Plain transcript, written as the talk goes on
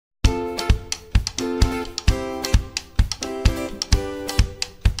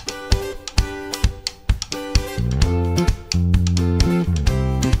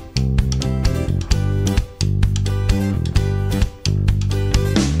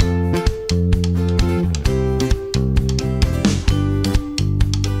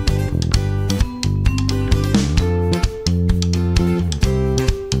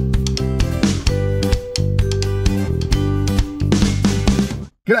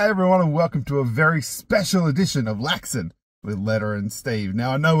G'day everyone and welcome to a very special edition of Laxon with Letta and Steve.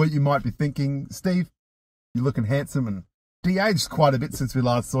 Now I know what you might be thinking, Steve, you're looking handsome and de-aged quite a bit since we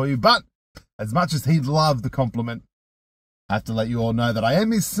last saw you, but as much as he'd love the compliment, I have to let you all know that I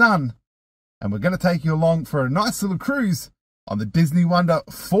am his son and we're going to take you along for a nice little cruise on the Disney Wonder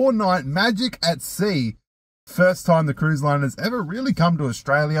 4-night Magic at Sea. First time the cruise line has ever really come to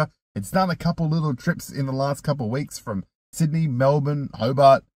Australia. It's done a couple little trips in the last couple of weeks from Sydney, Melbourne,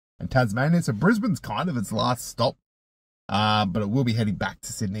 Hobart, and Tasmania. So Brisbane's kind of its last stop, but it will be heading back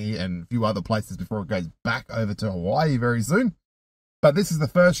to Sydney and a few other places before it goes back over to Hawaii very soon. But this is the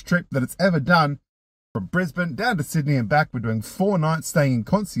first trip that it's ever done from Brisbane down to Sydney and back. We're doing 4 nights staying in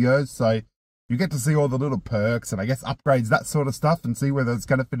concierge, so you get to see all the little perks and I guess upgrades, that sort of stuff, and see whether it's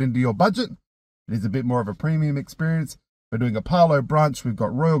going to fit into your budget. It is a bit more of a premium experience. We're doing a Palo brunch. We've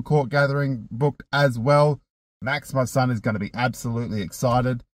got Royal Court Gathering booked as well. Max, my son, is going to be absolutely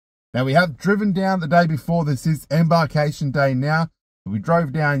excited. Now, we have driven down the day before. This is embarkation day now. We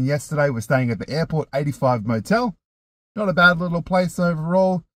drove down yesterday. We're staying at the Airport 85 Motel. Not a bad little place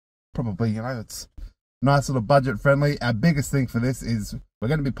overall. Probably, you know, it's nice little budget friendly. Our biggest thing for this is we're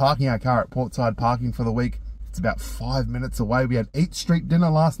going to be parking our car at Portside Parking for the week. It's about 5 minutes away. We had Eat Street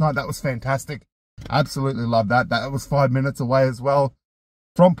dinner last night. That was fantastic. Absolutely love that. That was 5 minutes away as well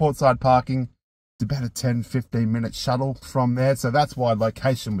from Portside Parking. About a 10-15 minute shuttle from there, so that's why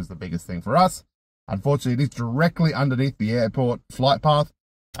location was the biggest thing for us. Unfortunately, it is directly underneath the airport flight path,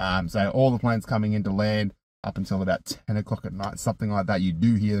 so all the planes coming into land up until about 10 o'clock at night, something like that, you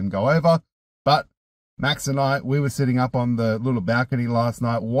do hear them go over. But Max and I, we were sitting up on the little balcony last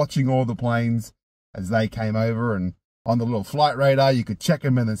night watching all the planes as they came over, and on the little flight radar you could check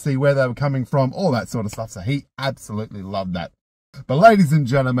them and then see where they were coming from, all that sort of stuff. So he absolutely loved that. But ladies and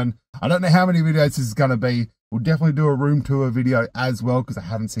gentlemen, I don't know how many videos this is going to be. We'll definitely do a room tour video as well because I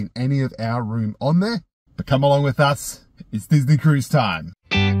haven't seen any of our room on there. But come along with us. It's Disney Cruise time.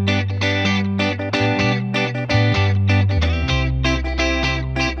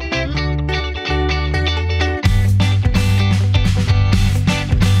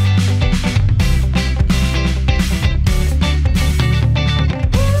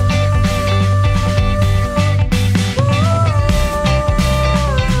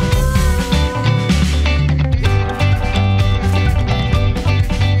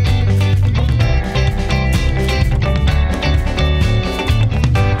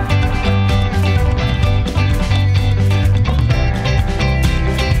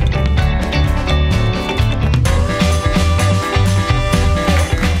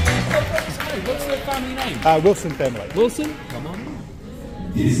 Wilson family. Wilson, come on.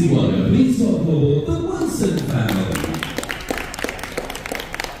 Disney Wonder, please welcome the Wilson family.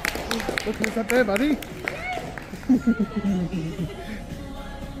 Look who's up there, buddy.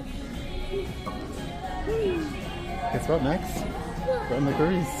 Guess what, Max? We're on the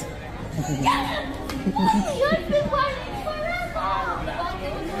cruise.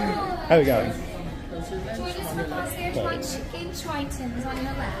 How are we going? Join us for concierge in Triton's on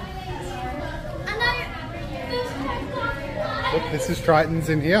your left. Look, this is Triton's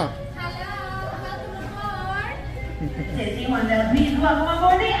in here. Disney Wonder, please welcome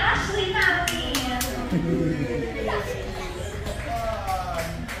aboard the Ashley family.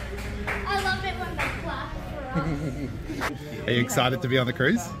 I love it when they clap. Are you excited to be on the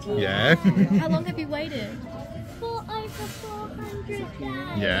cruise? Yeah. How long have you waited? For over 400 days.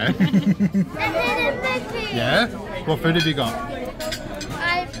 Yeah. And then a Mickey. Yeah? What food have you got?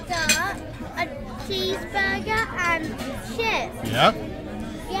 I've got a cheeseburger and chips. Yeah.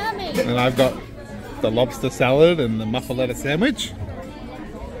 Yummy. And I've got the lobster salad and the muffaletta sandwich.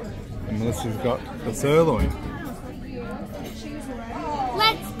 And Melissa's got the sirloin.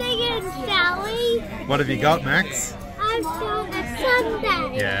 Let's dig in, shall we? What have you got, Max? I've got a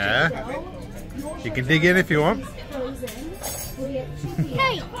sundae. Yeah. You can dig in if you want.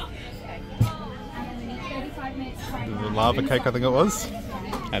 Cake. The lava cake, I think it was.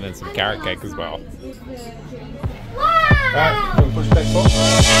 And then some carrot cake as well. Wow. Alright, we'll push back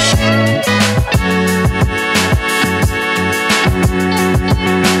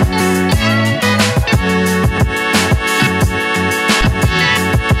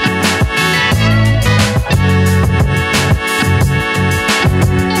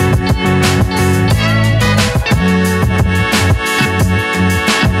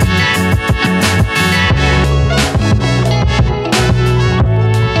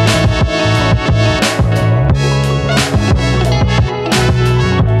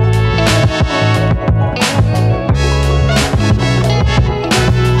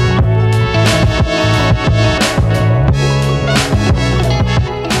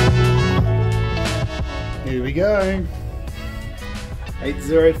go.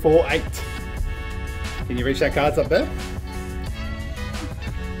 8048. Can you reach that cards up there?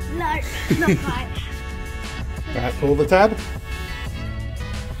 No, not quite. Alright, pull the tab.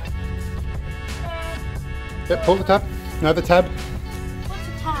 Yep, pull the tab. No, the tab. What's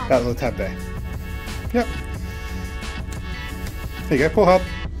a tab? That little tab there. Yep. There you go, pull hard.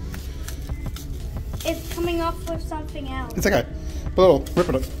 It's coming off with something else. It's okay. Pull it all, rip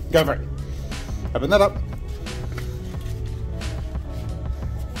it. Go for it. Open that up.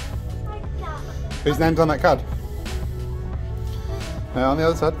 Whose name's on that card? Now on the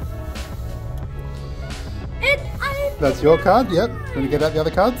other side. That's your card, yep. Want to get out the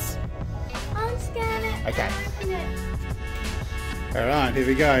other cards? I'll scan it. Okay. Alright, here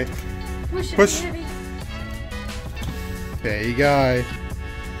we go. Push. Push. There you go.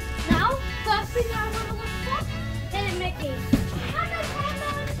 Now, first thing I want to look for, hit it, Mickey.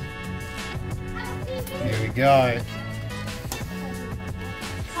 Here we go.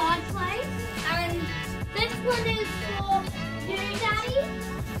 Card play. And this one is for you, Daddy.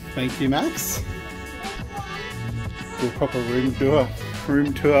 Thank you, Max. This one. Do a proper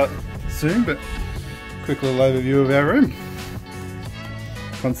room tour soon, but quick little overview of our room.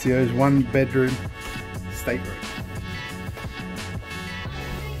 Concierge 1 bedroom stateroom.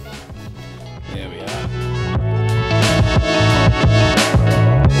 There we are.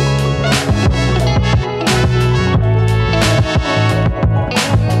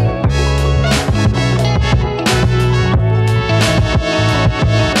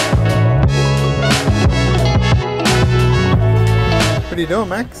 What are you doing,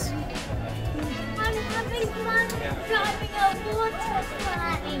 Max? I'm having fun driving a water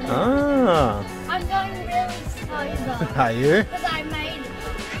plane. Ah, I'm going really slow though. are you? Because I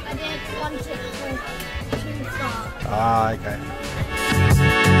didn't want it to go too far. Ah, okay.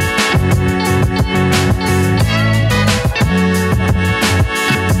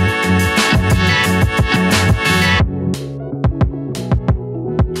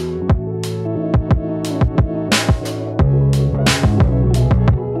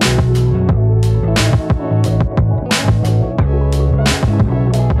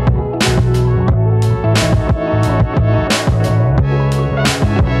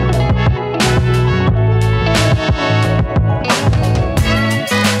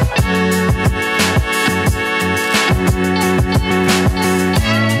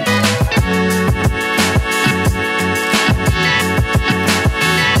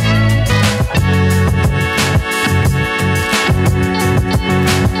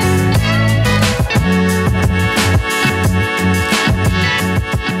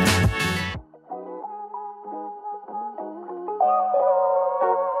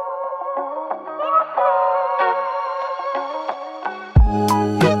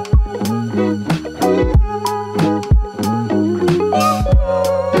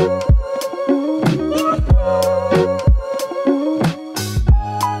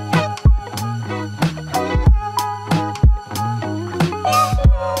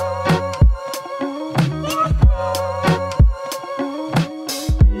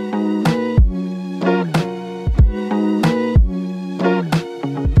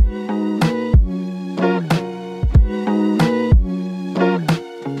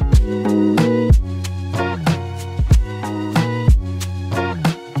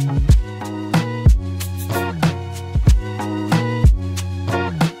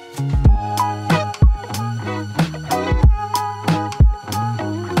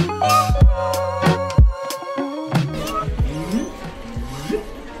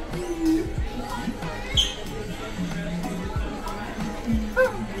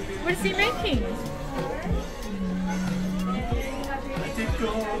 What is he making? Let it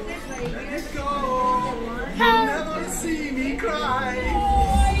go, let it go. You'll never see me cry.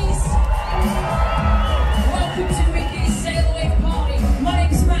 Welcome to Mickey's Sail Away Party. My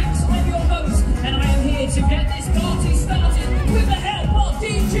name's Max, I'm your host, and I am here to get this party started with the help of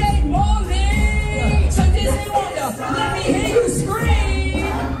DJ Molly. So Disney Wonder, let me hear you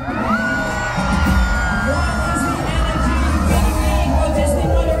scream. What is the energy going? Well, Disney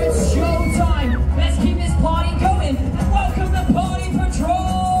Wonder, it's showtime. Let's keep this party going and welcome the Party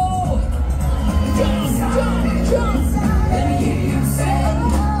Patrol. Jump, jump, jump. Let me hear you say.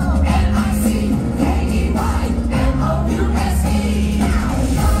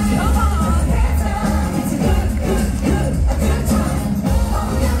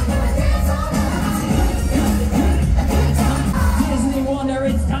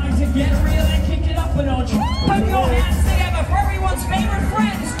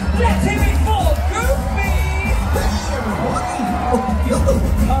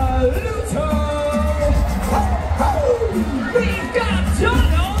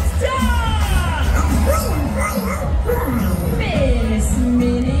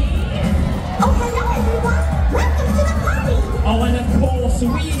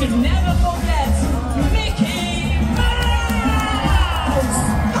 we never forget Mickey Mouse!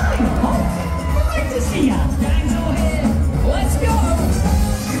 Hi, folks. Great to see ya. Gangs all here. Let's go.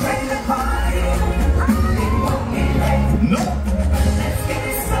 You ready to party? It won't be late. No. Let's get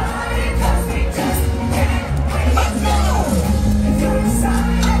it started, 'cause we just can't wait. Let's go. If you're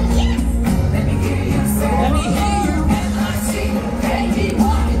excited, yes. Let me hear you say. Let me hear you. M-I-C-K-E-Y.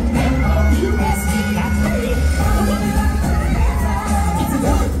 M-O-U-S-E. That's me. It's a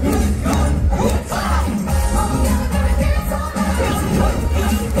good, good, good, good time. Oh, we're gonna dance all night. It's a good,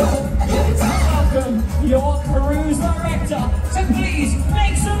 good, good, good time. Welcome, your cruise director. So please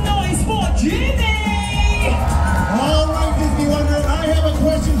make some noise for Jimmy. All right, Disney Wonder, I have a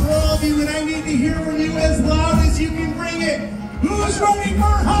question for all of you, and I need to hear from you as loud as you can bring it. Who's ready for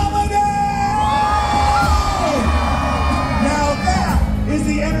holiday? Now that is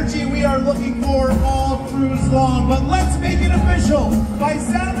the energy we are looking for all cruise long, but let's make it official by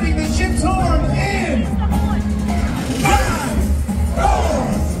sounding the ship's horn in 5, 4,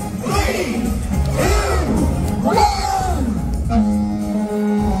 3, 2, 1.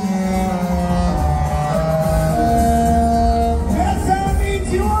 That sound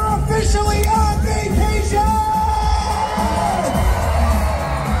means you are officially on vacation!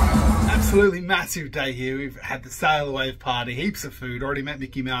 Absolutely massive day here. We've had the sail away party, heaps of food, already met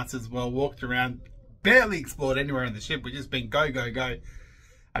Mickey Mouse as well, walked around, barely explored anywhere on the ship. We've just been go, go, go.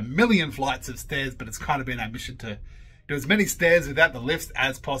 A million flights of stairs, but it's kind of been our mission to do as many stairs without the lifts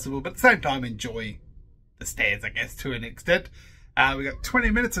as possible, but at the same time enjoy the stairs, I guess, to an extent. We got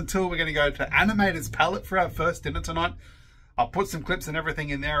 20 minutes until we're going to go to Animator's Palette for our first dinner tonight. I'll put some clips and everything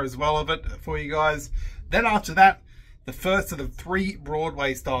in there as well of it for you guys. Then after that, the first of the 3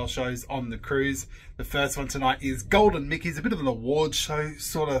 Broadway style shows on the cruise. The first one tonight is Golden Mickey's, a bit of an award show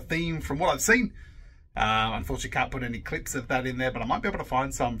sort of theme from what I've seen. Unfortunately can't put any clips of that in there, but I might be able to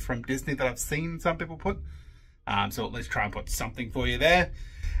find some from Disney that I've seen some people put. So at least try and put something for you there.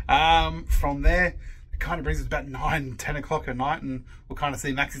 From there, it kind of brings us about 9, 10 o'clock at night, and we'll kind of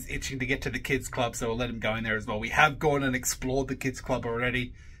see Max is itching to get to the kids club, so we'll let him go in there as well. We have gone and explored the kids club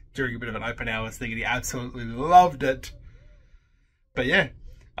already during a bit of an open hours thing, and he absolutely loved it. But yeah,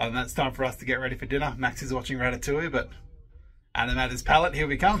 other than that, it's time for us to get ready for dinner. Max is watching Ratatouille, but Animator's Palette, here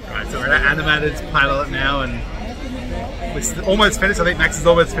we come. Right, so we're at Animator's Palette now, and we're almost finished. I think Max is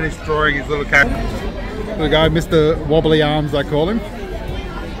almost finished drawing his little character. The guy, Mr. Wobbly Arms, I call him.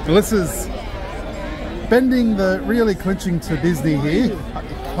 Melissa's bending the really clinching to Disney here. It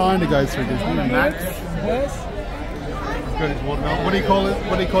kind of goes through Disney. And Max, got his watermelon. What do you call it?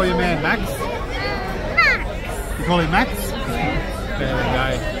 What do you call your man, Max? Max. You call him Max? There we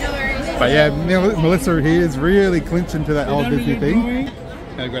go. But yeah, Melissa here is really clinching to that old Disney thing. And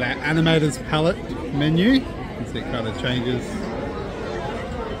we've got our Animator's Palette menu. You can see it kind of changes.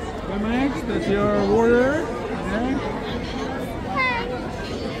 So Max, that's your order. Yeah.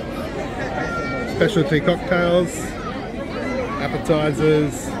 Specialty cocktails,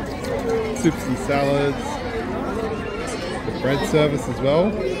 appetizers, soups and salads, the bread service as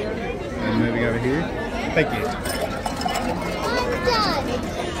well. And moving over here. Thank you. I'm done.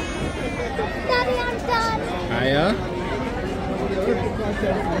 Daddy, I'm done. Hiya.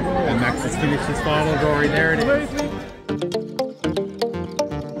 And Max has finished his final drawing there. It is.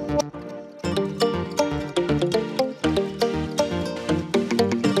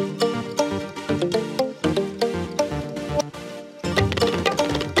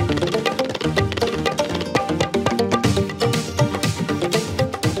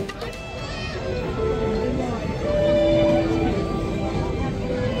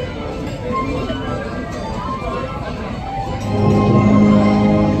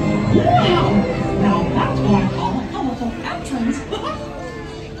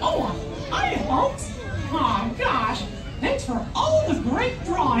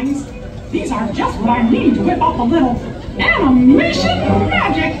 These are just what I need to whip up a little animation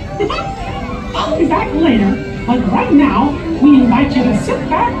magic. I'll be back later, but right now, we invite you to sit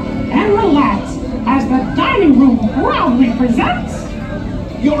back and relax as the dining room proudly presents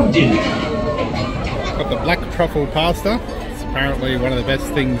your dinner. Got the black truffle pasta. It's apparently one of the best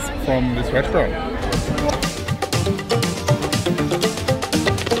things from this restaurant.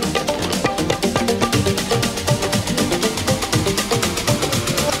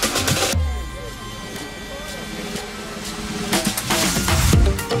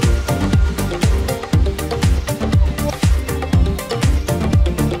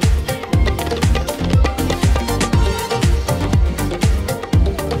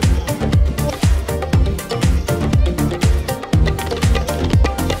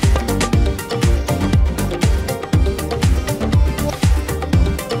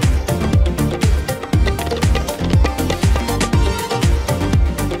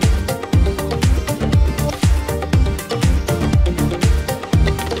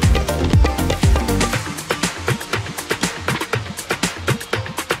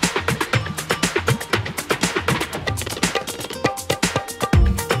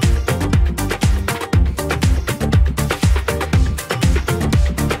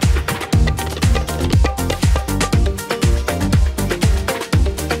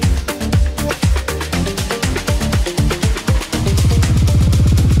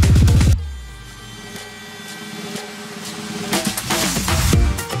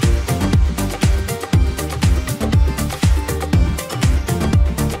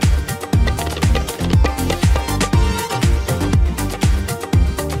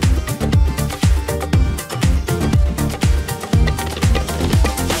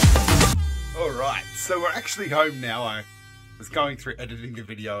 home now, I was going through editing the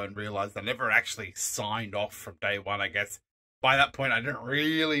video and realized I never actually signed off from day one, I guess. By that point, I didn't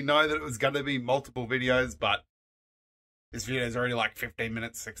really know that it was going to be multiple videos, but this video is already like 15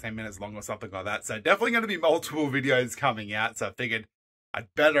 minutes, 16 minutes long or something like that. So definitely going to be multiple videos coming out. So I figured I'd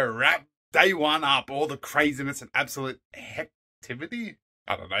better wrap day one up, all the craziness and absolute hectivity.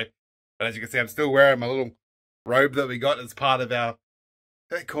 I don't know. But as you can see, I'm still wearing my little robe that we got as part of our,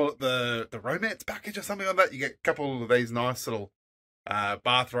 they call it the romance package or something like that. You get a couple of these nice little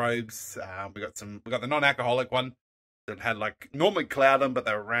bathrobes. We got the non-alcoholic one that had like normally cloud them, but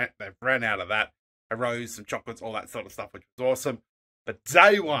they've ran out of that. A rose, some chocolates, all that sort of stuff, which was awesome. But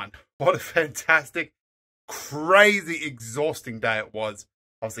day one, what a fantastic, crazy, exhausting day it was.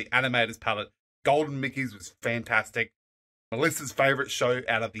 Obviously, Animator's Palette, Golden Mickey's was fantastic. Melissa's favourite show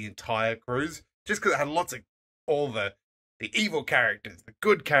out of the entire cruise, just because it had lots of all the evil characters, the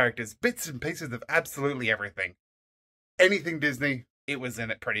good characters, bits and pieces of absolutely everything. Anything Disney, it was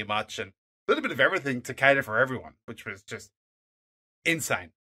in it pretty much, and a little bit of everything to cater for everyone, which was just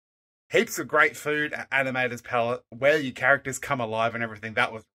insane. Heaps of great food at Animator's Palette, where your characters come alive and everything.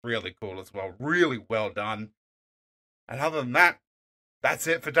 That was really cool as well. Really well done. And other than that, that's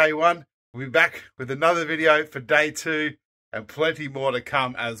it for day one. We'll be back with another video for day two and plenty more to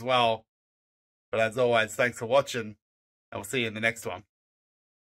come as well. But as always, thanks for watching, and we'll see you in the next one.